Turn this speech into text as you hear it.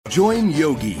Join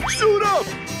Yogi. Suit up!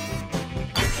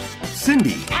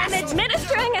 Cindy. I'm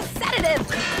administering a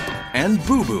sedative. And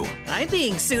Boo Boo. I'm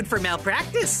being sued for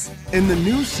malpractice. In the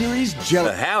new series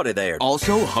Howdy there.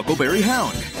 Also Huckleberry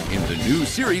Hound. In the new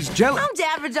series I'm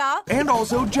Jabberjaw. And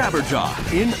also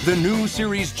Jabberjaw. In the new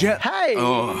series Hey!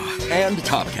 And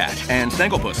Topcat. And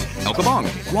Snagglepuss. Elkabong.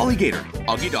 Wally Gator.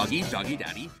 Augie Doggy. Doggy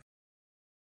Daddy.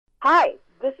 Hi,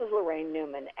 this is Lorraine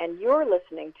Newman, and you're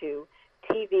listening to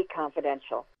TV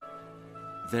Confidential.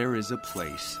 There is a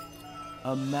place.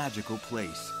 A magical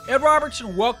place. Ed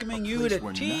Robertson welcoming you to place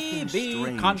where nothing TV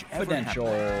strange Confidential,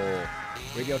 ever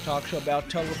radio talk show about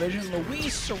television.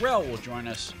 Louise Sorel will join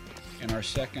us in our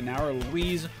second hour.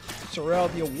 Louise Sorel,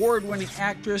 the award-winning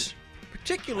actress,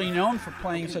 particularly known for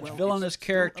playing such villainous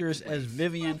characters as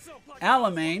Vivian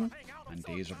Alamain on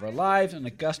Days of Our Lives and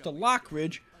Augusta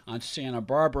Lockridge on Santa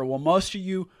Barbara. Well, most of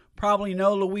you probably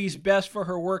know Louise best for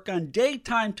her work on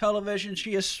daytime television.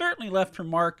 She has certainly left her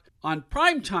mark on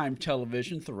primetime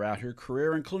television throughout her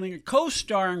career, including a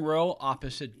co-starring role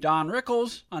opposite Don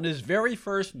Rickles on his very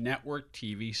first network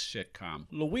TV sitcom.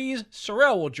 Louise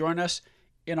Sorel will join us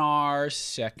in our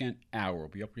second hour.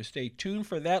 We hope you stay tuned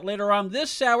for that. Later on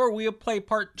this hour, we'll play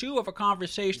part 2 of a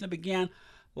conversation that began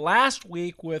last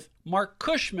week with Mark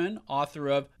Cushman, author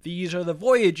of These Are the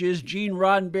Voyages, Gene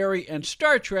Roddenberry, and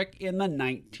Star Trek in the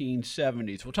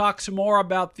 1970s. We'll talk some more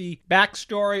about the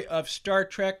backstory of Star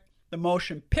Trek, the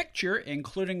motion picture,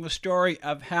 including the story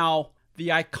of how the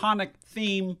iconic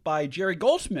theme by Jerry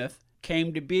Goldsmith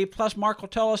came to be. Plus, Mark will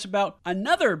tell us about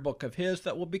another book of his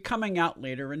that will be coming out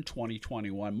later in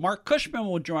 2021. Mark Cushman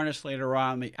will join us later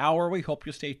on in the hour. We hope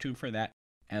you'll stay tuned for that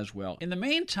as well. In the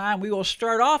meantime, we will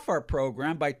start off our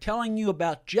program by telling you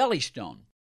about Jellystone.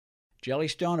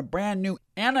 Jellystone, a brand new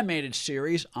animated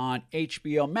series on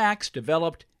HBO Max,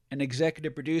 developed and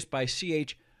executive produced by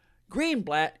C.H.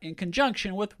 Greenblatt in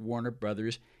conjunction with Warner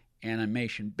Brothers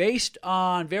Animation. Based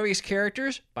on various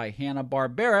characters by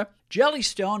Hanna-Barbera,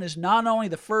 Jellystone is not only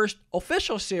the first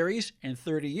official series in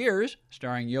 30 years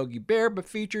starring Yogi Bear, but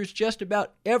features just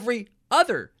about every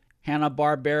other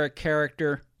Hanna-Barbera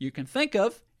character you can think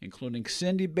of, including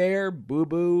Cindy Bear, Boo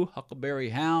Boo, Huckleberry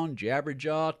Hound,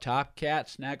 Jabberjaw,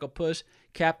 Topcat, Snagglepuss,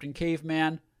 Captain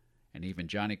Caveman, and even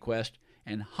Johnny Quest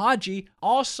and Haji,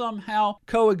 all somehow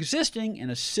coexisting in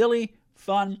a silly,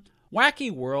 fun,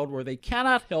 wacky world where they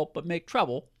cannot help but make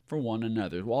trouble for one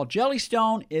another. While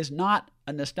Jellystone is not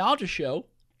a nostalgia show,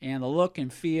 and the look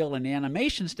and feel and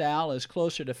animation style is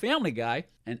closer to Family Guy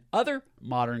and other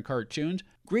modern cartoons,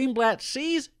 Greenblatt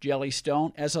sees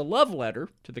Jellystone as a love letter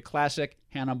to the classic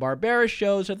Hanna-Barbera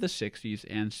shows of the 60s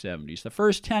and 70s. The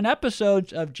first 10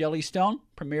 episodes of Jellystone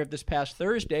premiered this past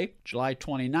Thursday, July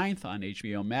 29th on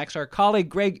HBO Max. Our colleague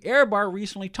Greg Ehrbar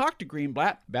recently talked to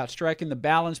Greenblatt about striking the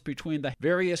balance between the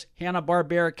various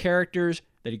Hanna-Barbera characters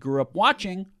that he grew up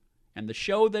watching and the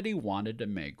show that he wanted to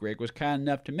make. Greg was kind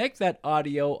enough to make that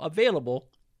audio available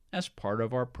as part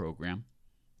of our program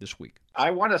this week.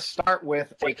 I want to start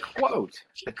with a quote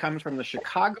that comes from the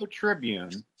Chicago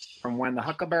Tribune from when the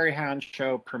Huckleberry Hound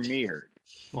show premiered.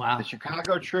 Wow. The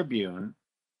Chicago Tribune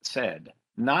said,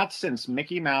 "Not since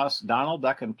Mickey Mouse, Donald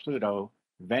Duck, and Pluto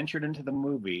ventured into the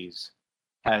movies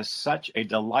has such a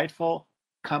delightful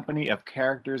company of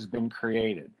characters been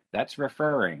created." That's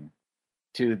referring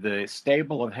to the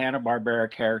stable of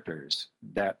Hanna-Barbera characters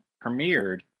that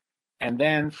premiered, and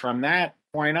then from that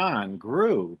point on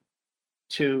grew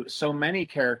to so many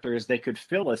characters they could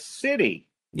fill a city.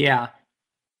 Yeah.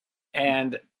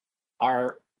 And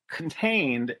are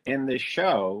contained in this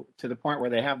show to the point where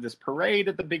they have this parade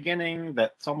at the beginning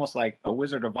that's almost like a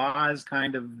Wizard of Oz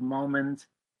kind of moment.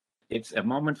 It's a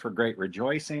moment for great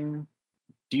rejoicing.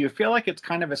 Do you feel like it's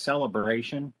kind of a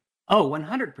celebration? Oh,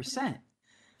 100%.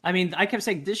 I mean, I kept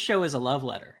saying this show is a love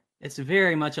letter. It's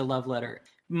very much a love letter.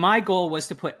 My goal was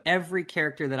to put every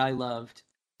character that I loved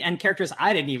and characters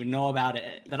I didn't even know about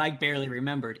it, that I barely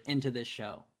remembered, into this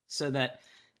show, so that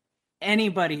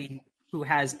anybody who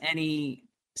has any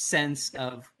sense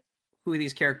of who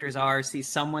these characters are sees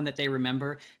someone that they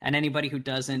remember, and anybody who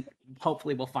doesn't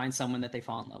hopefully will find someone that they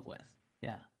fall in love with.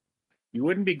 Yeah. You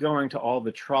wouldn't be going to all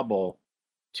the trouble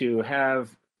to have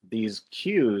these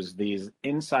cues, these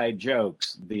inside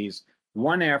jokes, these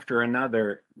one after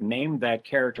another name that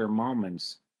character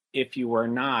moments, if you were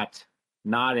not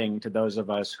nodding to those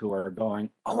of us who are going,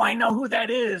 "Oh, I know who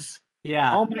that is.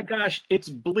 Yeah. Oh my gosh, it's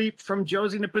Bleep from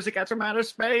Josie and the Pussycats from Outer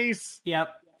Space." Yep.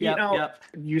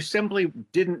 You simply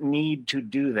didn't need to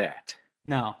do that.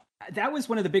 No. That was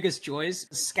one of the biggest joys,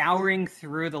 scouring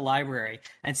through the library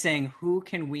and saying, who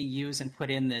can we use and put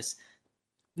in this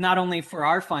not only for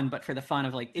our fun, but for the fun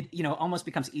of like, it, you know, almost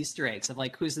becomes Easter eggs of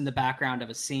like, who's in the background of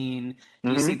a scene.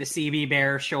 You see the CB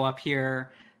bear show up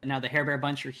here. And now the Hair Bear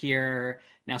Bunch are here.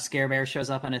 Now Scare Bear shows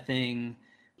up on a thing.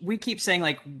 We keep saying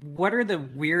like, what are the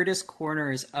weirdest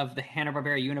corners of the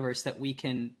Hanna-Barbera universe that we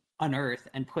can unearth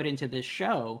and put into this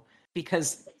show?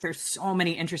 Because there's so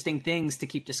many interesting things to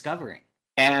keep discovering.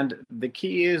 And the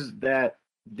key is that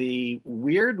the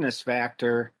weirdness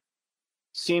factor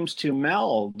seems to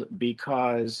meld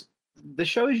because the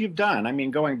shows you've done, I mean,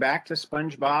 going back to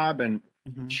SpongeBob and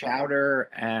Chowder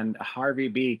and Harvey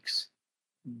Beaks,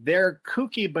 they're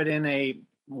kooky, but in a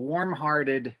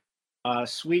warm-hearted,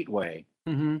 sweet way.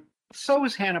 So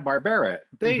is Hanna-Barbera.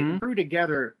 They threw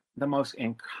together the most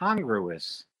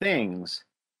incongruous things,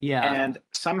 and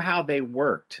somehow they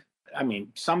worked. I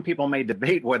mean, some people may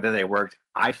debate whether they worked.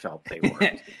 I felt they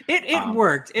worked. It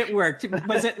worked. It worked.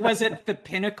 Was it the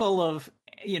pinnacle of,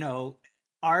 you know,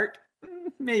 art?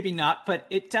 Maybe not, but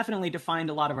it definitely defined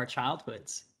a lot of our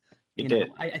childhoods. It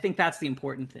did. I think that's the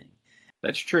important thing.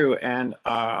 That's true. And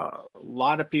a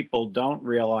lot of people don't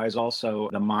realize also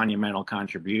the monumental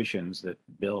contributions that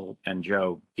Bill and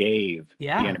Joe gave the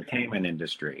entertainment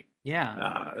industry.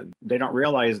 They don't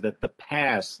realize that the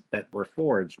paths that were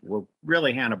forged were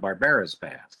really Hanna-Barbera's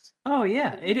paths. Oh,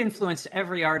 yeah. It influenced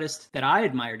every artist that I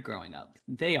admired growing up.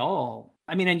 They all,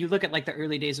 I mean, and you look at like the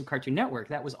early days of Cartoon Network,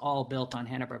 that was all built on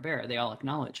Hanna-Barbera. They all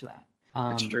acknowledge that.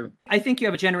 That's true. I think you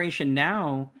have a generation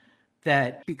now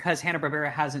that because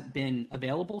Hanna-Barbera hasn't been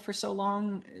available for so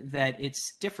long, that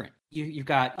it's different. You've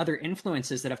got other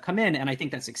influences that have come in, and I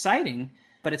think that's exciting,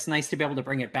 but it's nice to be able to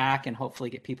bring it back and hopefully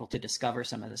get people to discover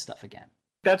some of this stuff again.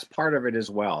 That's part of it as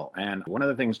well. And one of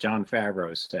the things Jon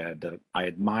Favreau said that I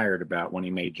admired about when he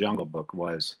made Jungle Book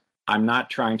was, I'm not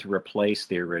trying to replace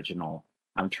the original.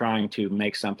 I'm trying to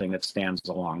make something that stands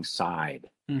alongside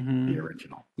the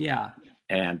original. Yeah.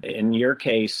 And in your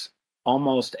case,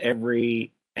 almost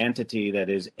every entity that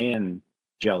is in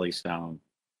Jellystone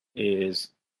is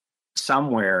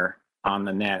somewhere on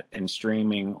the net and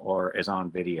streaming or is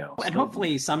on video. And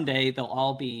hopefully someday they'll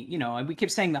all be, you know, and we keep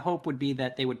saying the hope would be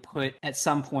that they would at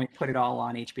some point put it all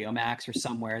on HBO Max or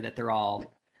somewhere that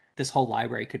this whole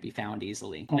library could be found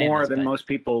easily. More than most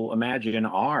people imagine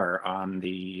are on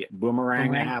the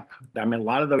Boomerang app. I mean, a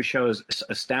lot of those shows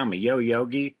astound me. Yo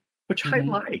Yogi, which I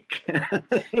like.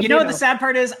 You know, the sad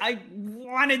part is I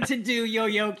wanted to do Yo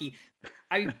Yogi.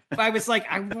 I was like,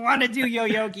 I want to do Yo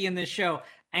Yogi in this show.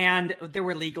 And there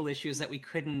were legal issues that we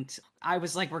couldn't. I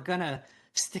was like, we're going to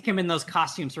stick him in those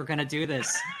costumes. We're going to do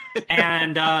this.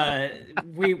 And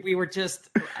we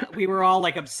were all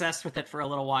like obsessed with it for a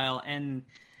little while. And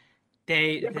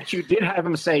but you did have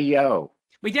him say yo.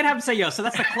 We did have him say yo, so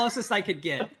that's the closest I could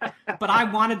get. But I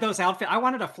wanted those outfits. I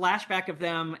wanted a flashback of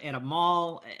them in a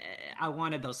mall. I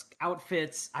wanted those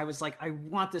outfits. I was like, I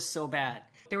want this so bad.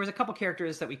 There was a couple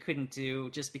characters that we couldn't do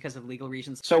just because of legal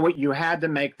reasons. So what you had to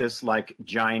make this like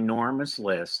ginormous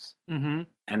list and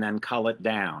then cull it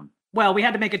down. Well, we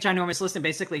had to make a ginormous list and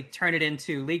basically turn it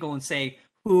into legal and say,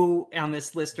 who on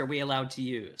this list are we allowed to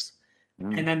use?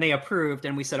 And then they approved,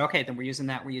 and we said, okay, then we're using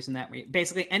that.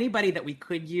 Basically, anybody that we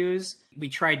could use, we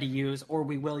tried to use, or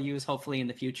we will use, hopefully, in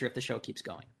the future if the show keeps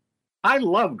going. I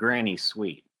love Granny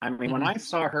Sweet. I mean, when I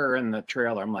saw her in the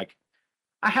trailer, I'm like,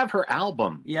 I have her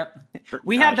album. Yep.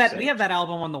 We have that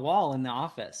album on the wall in the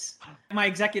office. My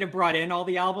executive brought in all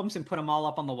the albums and put them all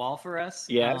up on the wall for us.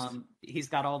 Yes. He's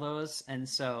got all those. And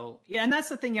so, yeah, and that's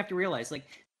the thing you have to realize. Like,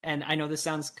 and I know this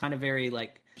sounds kind of very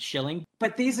like shilling,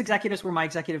 but these executives were my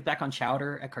executive back on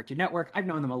Chowder at Cartoon Network. I've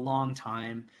known them a long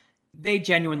time. They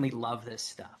genuinely love this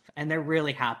stuff, and they're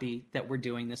really happy that we're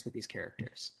doing this with these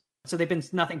characters. So they've been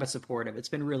nothing but supportive. It's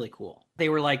been really cool. They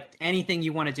were like, anything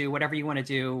you want to do, whatever you want to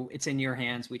do, it's in your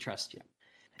hands. We trust you.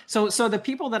 So the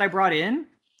people that I brought in,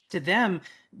 to them,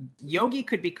 Yogi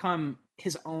could become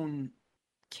his own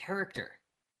character.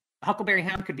 Huckleberry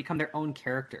Hound could become their own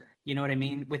character. You know what I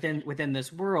mean? Within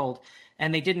this world.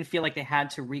 And they didn't feel like they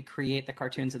had to recreate the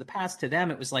cartoons of the past. To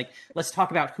them, it was like, let's talk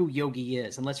about who Yogi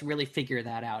is and let's really figure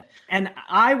that out. And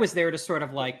I was there to sort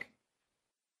of like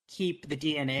keep the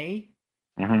DNA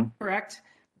correct.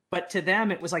 But to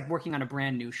them, it was like working on a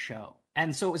brand new show.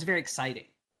 And so it was very exciting.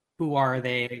 Who are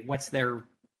they? What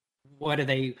do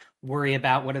they worry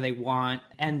about? What do they want?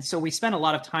 And so we spent a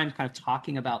lot of time kind of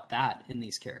talking about that in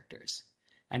these characters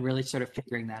and really sort of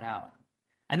figuring that out.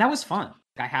 And that was fun.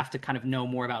 I have to kind of know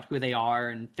more about who they are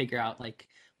and figure out like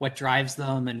what drives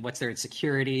them and what's their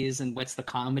insecurities and what's the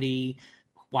comedy.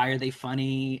 Why are they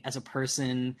funny as a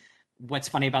person? What's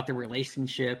funny about their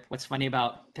relationship? What's funny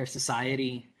about their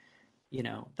society? You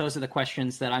know, those are the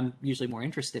questions that I'm usually more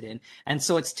interested in. And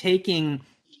so it's taking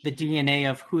the DNA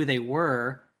of who they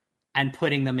were and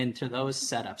putting them into those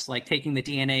setups, like taking the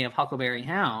DNA of Huckleberry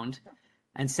Hound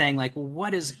and saying, like, well,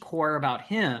 what is core about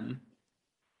him?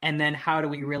 And then how do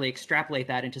we really extrapolate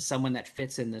that into someone that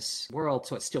fits in this world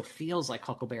so it still feels like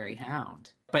Huckleberry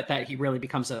Hound, but that he really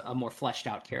becomes a more fleshed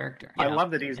out character? I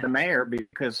love that he's the mayor,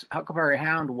 because Huckleberry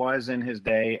Hound was in his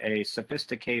day a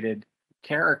sophisticated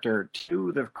character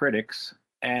to the critics,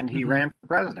 and he ran for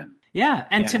president. Yeah,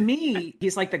 and to me,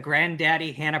 he's like the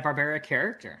granddaddy Hanna-Barbera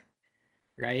character,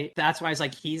 right? That's why it's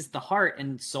like he's the heart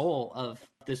and soul of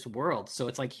this world. So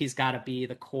it's like he's got to be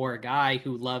the core guy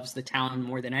who loves the town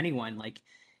more than anyone. Like,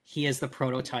 he is the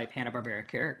prototype Hanna-Barbera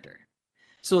character.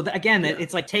 So again,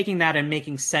 it's like taking that and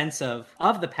making sense of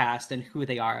the past and who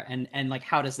they are, and like,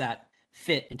 how does that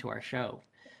fit into our show?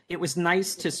 It was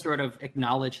nice to sort of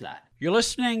acknowledge that. You're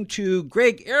listening to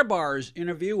Greg Ehrbar's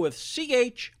interview with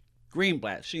C.H.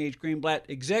 Greenblatt. C.H. Greenblatt,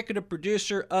 executive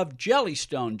producer of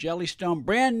Jellystone. Jellystone,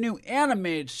 brand new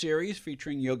animated series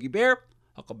featuring Yogi Bear,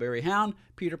 Huckleberry Hound,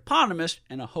 Peter Potamus,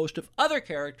 and a host of other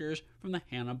characters from the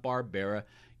Hanna-Barbera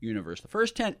universe. The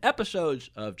first 10 episodes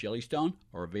of Jellystone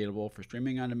are available for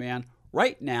streaming on demand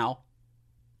right now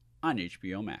on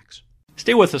HBO Max.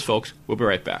 Stay with us, folks. We'll be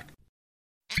right back.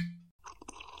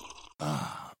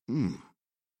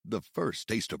 The first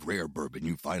taste of rare bourbon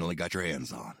you finally got your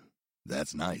hands on.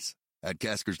 That's nice. At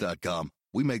Caskers.com,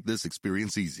 we make this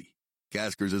experience easy.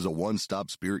 Caskers is a one-stop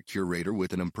spirit curator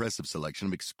with an impressive selection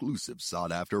of exclusive,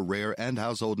 sought-after, rare, and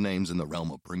household names in the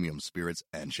realm of premium spirits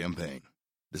and champagne.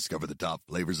 Discover the top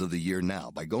flavors of the year now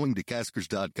by going to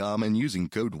Caskers.com and using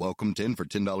code WELCOME10 for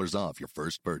 $10 off your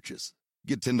first purchase.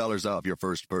 Get $10 off your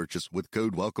first purchase with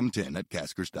code WELCOME10 at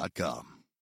Caskers.com.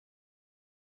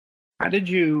 How did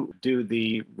you do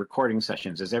the recording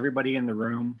sessions? Is everybody in the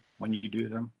room when you do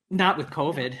them? Not with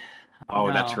COVID. Oh,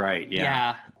 No. that's right.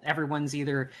 Yeah. Everyone's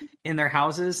either in their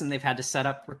houses and they've had to set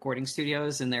up recording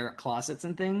studios in their closets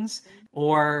and things,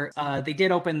 or they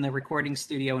did open the recording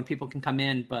studio and people can come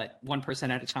in, but one person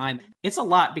at a time. It's a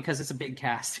lot because it's a big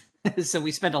cast. So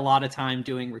we spend a lot of time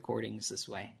doing recordings this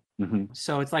way.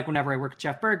 So it's like whenever I work with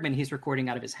Jeff Bergman, he's recording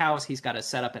out of his house. He's got a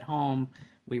setup at home.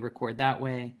 We record that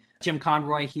way. Jim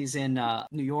Conroy, he's in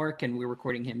New York, and we're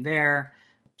recording him there.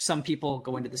 Some people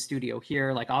go into the studio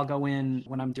here, like I'll go in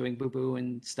when I'm doing Boo Boo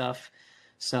and stuff.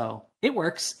 So it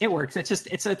works.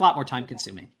 It's a lot more time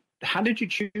consuming. How did you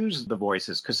choose the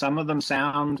voices? Because some of them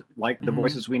sound like the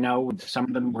voices we know. Some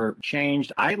of them were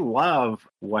changed. I love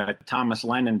what Thomas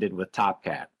Lennon did with Top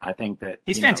Cat. I think that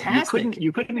he's fantastic.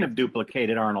 You couldn't have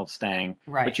duplicated Arnold Stang,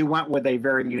 right? But you went with a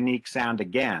very unique sound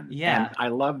again. Yeah. And I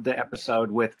loved the episode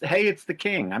with "Hey, it's the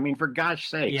King." I mean, for gosh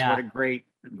sakes, what a great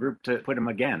group to put him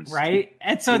against. Right.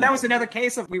 And so that was another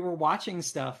case of we were watching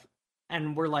stuff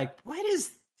and we're like, what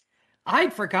is...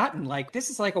 I'd forgotten, like, this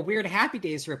is like a weird Happy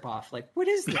Days ripoff. Like, what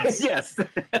is this? Yes.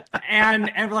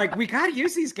 and we're like, we got to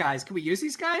use these guys. Can we use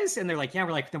these guys? And they're like, yeah.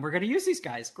 We're like, then we're going to use these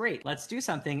guys. Great. Let's do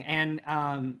something. And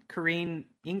Corrine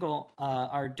Engel,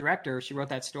 our director, she wrote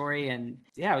that story. And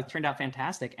yeah, it turned out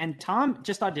fantastic. And Tom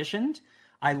just auditioned.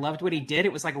 I loved what he did.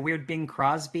 It was like a weird Bing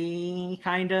Crosby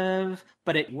kind of,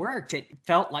 but it worked. It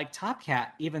felt like Top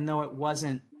Cat, even though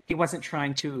he wasn't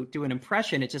trying to do an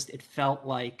impression. It felt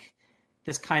like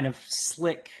this kind of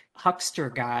slick huckster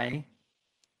guy,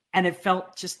 and it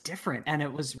felt just different, and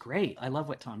it was great. I love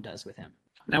what Tom does with him.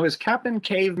 Now, is Captain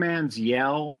Caveman's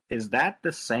yell, is that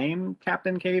the same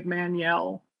Captain Caveman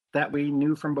yell that we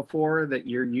knew from before that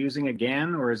you're using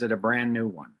again, or is it a brand new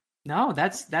one? No,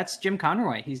 that's Jim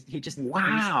Conroy. He just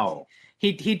wow.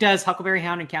 He does Huckleberry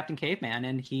Hound and Captain Caveman,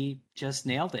 and he just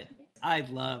nailed it. I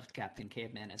loved Captain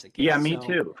Caveman as a kid. Yeah, me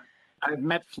too. I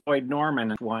met Floyd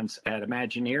Norman once at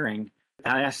Imagineering.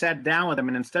 And I sat down with him,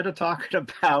 and instead of talking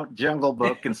about Jungle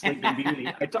Book and Sleeping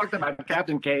Beauty, I talked about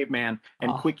Captain Caveman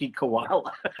and Quickie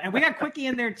Koala. And we got Quickie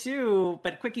in there too,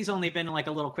 but Quickie's only been like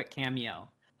a little quick cameo.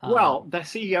 Well, to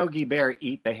see Yogi Bear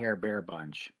eat the Hair Bear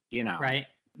Bunch, right?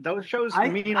 Those shows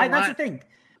mean a lot. That's the thing.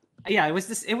 Yeah, it was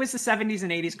the 70s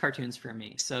and 80s cartoons for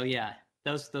me. So yeah,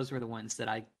 those were the ones that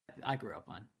I grew up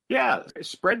on. Yeah,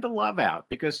 spread the love out,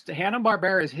 because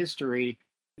Hanna-Barbera's history.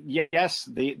 Yes,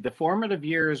 the formative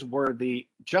years were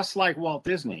just like Walt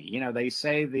Disney. They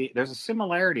say there's a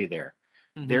similarity there.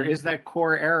 There is that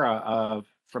core era of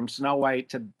from Snow White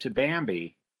to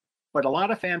Bambi, but a lot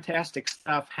of fantastic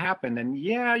stuff happened. And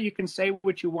yeah, you can say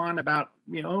what you want about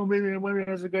maybe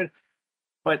it's a good,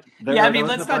 but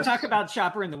let's not talk about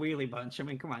Chopper and the Wheelie Bunch. I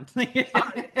mean, come on.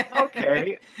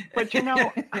 Okay, but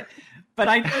but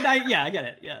I get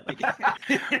it. Yeah.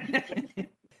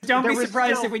 Don't be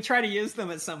surprised if we try to use them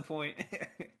at some point.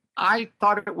 I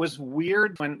thought it was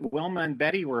weird when Wilma and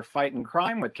Betty were fighting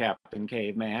crime with Captain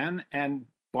Caveman and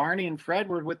Barney and Fred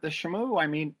were with the Shamoo. I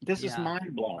mean, this is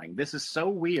mind-blowing. This is so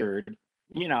weird,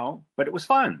 but it was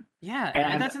fun. Yeah,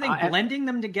 and that's the thing. Blending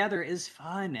them together is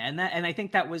fun. And I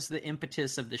think that was the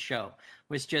impetus of the show,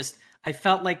 was just, I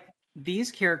felt like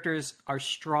these characters are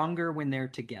stronger when they're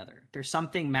together. There's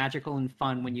something magical and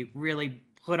fun when you really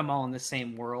put them all in the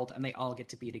same world and they all get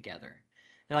to be together.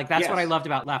 Like, that's what I loved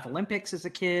about Laugh Olympics as a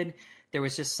kid. There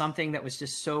was just something that was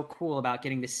just so cool about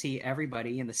getting to see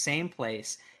everybody in the same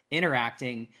place,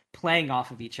 interacting, playing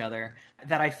off of each other,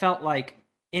 that I felt like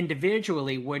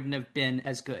individually wouldn't have been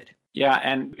as good. Yeah,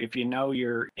 and if you know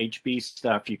your HB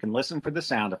stuff, you can listen for the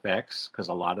sound effects, because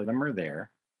a lot of them are there.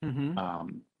 Mm-hmm.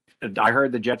 I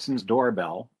heard the Jetsons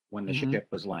doorbell when the ship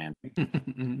was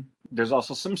landing. There's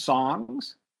also some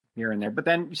songs here and there, but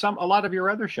then a lot of your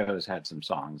other shows had some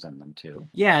songs in them too.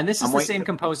 Yeah, and this is the same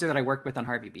composer that I worked with on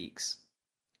Harvey Beaks.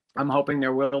 I'm hoping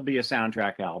there will be a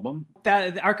soundtrack album.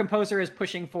 Our composer is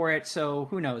pushing for it, so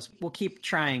who knows? We'll keep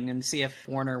trying and see if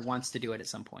Warner wants to do it at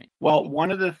some point. Well,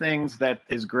 one of the things that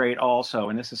is great also,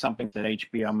 and this is something that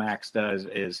HBO Max does,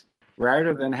 is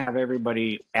rather than have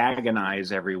everybody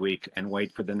agonize every week and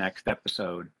wait for the next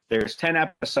episode, there's 10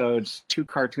 episodes, 2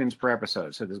 cartoons per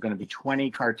episode. So there's going to be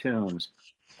 20 cartoons,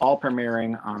 all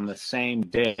premiering on the same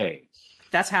day.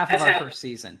 That's half of our first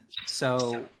season.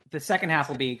 So the second half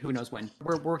will be who knows when.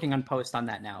 We're working on post on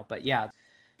that now. But yeah,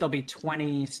 there'll be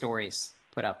 20 stories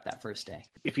put up that first day.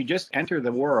 If you just enter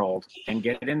the world and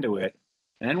get into it,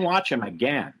 and then watch them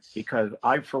again, because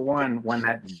I, for one, when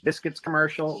that Biscuits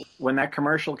commercial, when that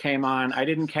commercial came on, I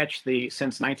didn't catch the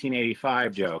since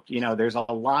 1985 joke. There's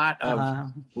a lot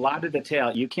of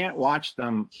detail. You can't watch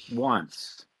them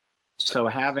once. So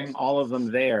having all of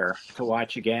them there to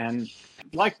watch again,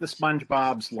 like the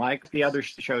SpongeBob's, like the other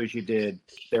shows you did,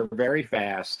 they're very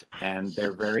fast and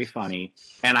they're very funny.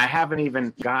 And I haven't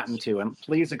even gotten to, and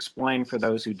please explain for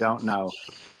those who don't know,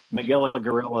 Magilla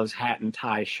Gorilla's hat and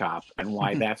tie shop and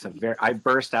why that's I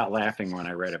burst out laughing when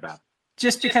I read about it.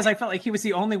 Just because I felt like he was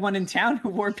the only one in town who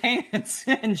wore pants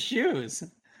and shoes.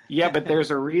 Yeah, but there's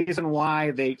a reason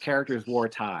why the characters wore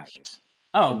ties.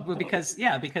 Oh, well, because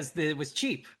it was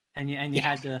cheap and you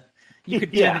had to, you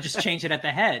could just change it at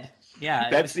the head. Yeah,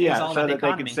 that's so that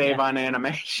they could save on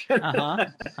animation.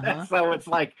 So it's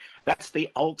like that's the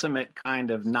ultimate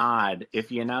kind of nod, if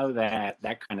you know that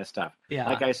kind of stuff. Yeah.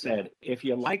 Like I said, if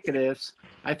you like this,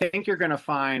 I think you're going to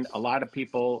find a lot of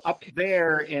people up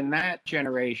there in that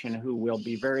generation who will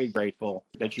be very grateful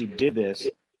that you did this.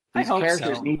 These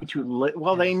characters need to live.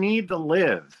 Well, they need to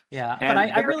live. Yeah, but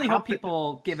I really hope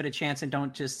people give it a chance and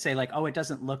don't just say like, "Oh, it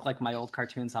doesn't look like my old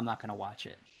cartoons. I'm not going to watch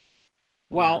it."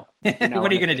 Well, what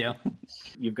are you going to do?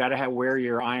 You've got to wear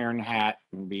your iron hat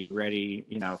and be ready,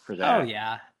 for that. Oh,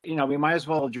 yeah. We might as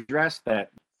well address that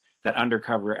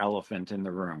undercover elephant in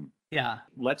the room. Yeah.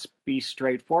 Let's be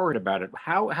straightforward about it.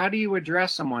 How do you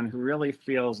address someone who really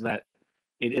feels that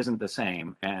it isn't the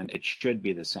same and it should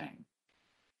be the same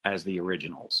as the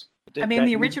originals? I mean,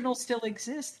 the originals still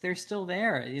exist. They're still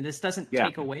there. This doesn't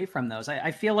take away from those.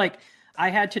 I feel like I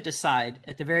had to decide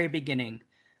at the very beginning.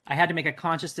 I had to make a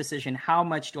conscious decision. How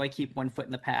much do I keep one foot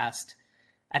in the past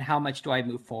and how much do I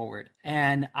move forward?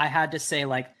 And I had to say,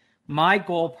 like, my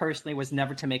goal personally was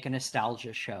never to make a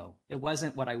nostalgia show. It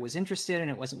wasn't what I was interested in.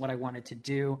 It wasn't what I wanted to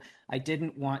do. I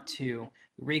didn't want to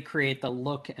recreate the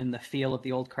look and the feel of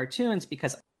the old cartoons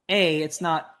because A, it's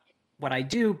not what I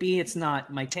do. B, it's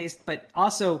not my taste. But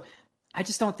also, I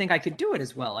just don't think I could do it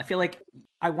as well. I feel like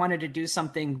I wanted to do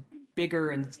something bigger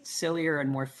and sillier and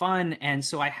more fun, and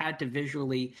so I had to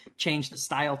visually change the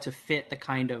style to fit the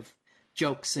kind of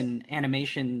jokes and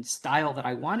animation style that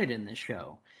I wanted in this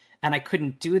show, and I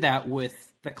couldn't do that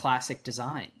with the classic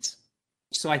designs.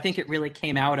 So I think it really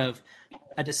came out of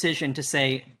a decision to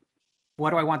say,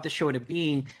 what do I want the show to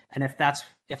be? And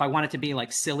if I want it to be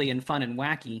like silly and fun and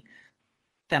wacky,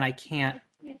 then I can't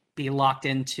be locked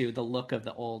into the look of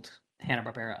the old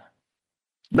Hanna-Barbera.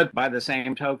 But by the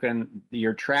same token,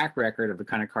 your track record of the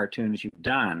kind of cartoons you've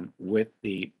done with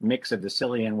the mix of the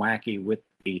silly and wacky with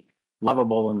the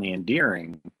lovable and the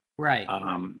endearing, right,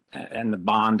 and the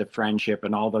bond of friendship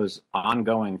and all those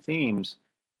ongoing themes,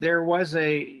 there was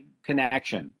a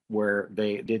connection where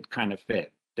they did kind of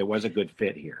fit. There was a good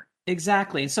fit here.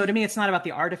 Exactly. And so to me, it's not about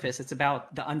the artifice. It's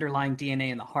about the underlying DNA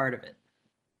in the heart of it,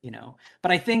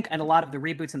 But I think and a lot of the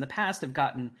reboots in the past have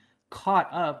gotten caught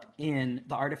up in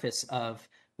the artifice of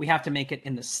we have to make it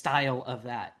in the style of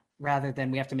that rather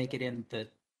than we have to make it in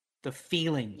the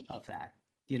feeling of that,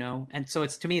 And so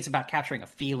to me, it's about capturing a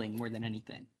feeling more than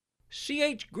anything.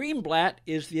 C.H. Greenblatt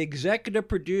is the executive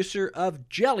producer of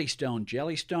Jellystone.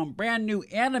 Jellystone, brand new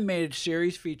animated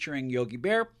series featuring Yogi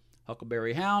Bear,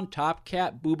 Huckleberry Hound, Top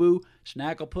Cat, Boo Boo,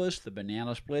 Snagglepuss, the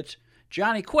Banana Splits,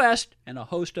 Johnny Quest, and a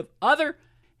host of other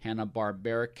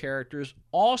Hanna-Barbera characters,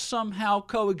 all somehow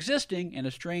coexisting in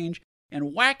a strange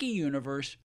and wacky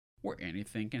universe where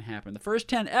anything can happen. The first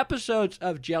 10 episodes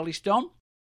of Jellystone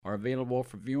are available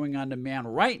for viewing on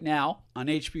demand right now on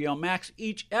HBO Max.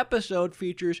 Each episode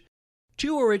features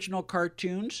 2 original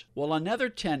cartoons, while another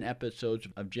 10 episodes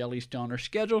of Jellystone are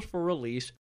scheduled for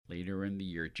release later in the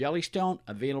year. Jellystone,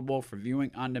 available for viewing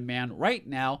on demand right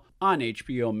now on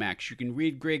HBO Max. You can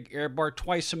read Greg Ehrbar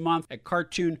twice a month at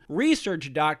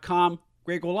cartoonresearch.com.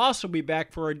 Greg will also be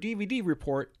back for our DVD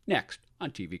report next on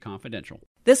TV Confidential.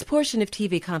 This portion of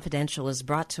TV Confidential is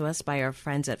brought to us by our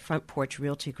friends at Front Porch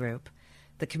Realty Group,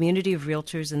 the community of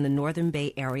realtors in the Northern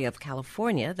Bay Area of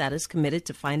California that is committed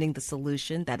to finding the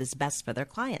solution that is best for their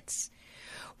clients.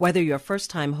 Whether you're a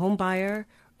first-time home buyer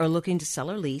or looking to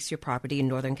sell or lease your property in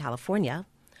Northern California,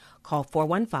 call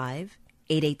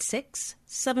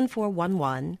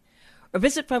 415-886-7411 or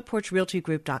visit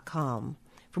frontporchrealtygroup.com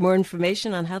for more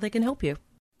information on how they can help you.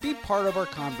 Be part of our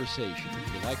conversation.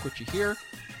 If you like what you hear,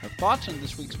 have thoughts on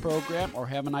this week's program, or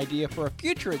have an idea for a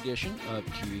future edition of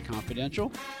TV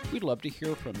Confidential, we'd love to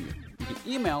hear from you. You can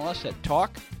email us at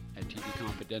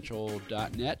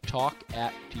talk@tvconfidential.net,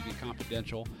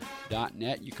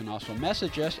 talk@tvconfidential.net. You can also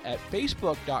message us at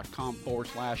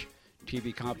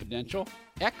facebook.com/tvconfidential,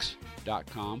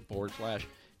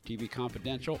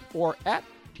 x.com/tvconfidential, or at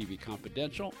TV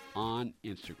Confidential on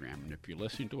Instagram. And if you're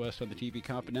listening to us on the TV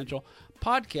Confidential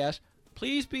podcast,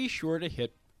 please be sure to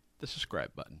hit the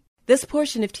subscribe button. This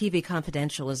portion of TV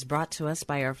Confidential is brought to us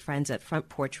by our friends at Front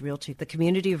Porch Realty, the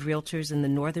community of realtors in the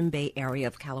Northern Bay Area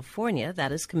of California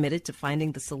that is committed to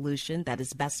finding the solution that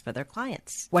is best for their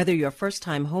clients. Whether you're a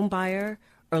first-time home buyer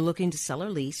or looking to sell or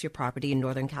lease your property in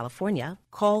Northern California,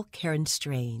 call Karen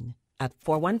Strain at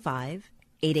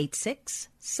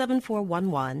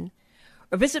 415-886-7411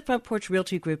 or visit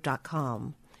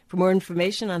frontporchrealtygroup.com for more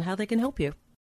information on how they can help you.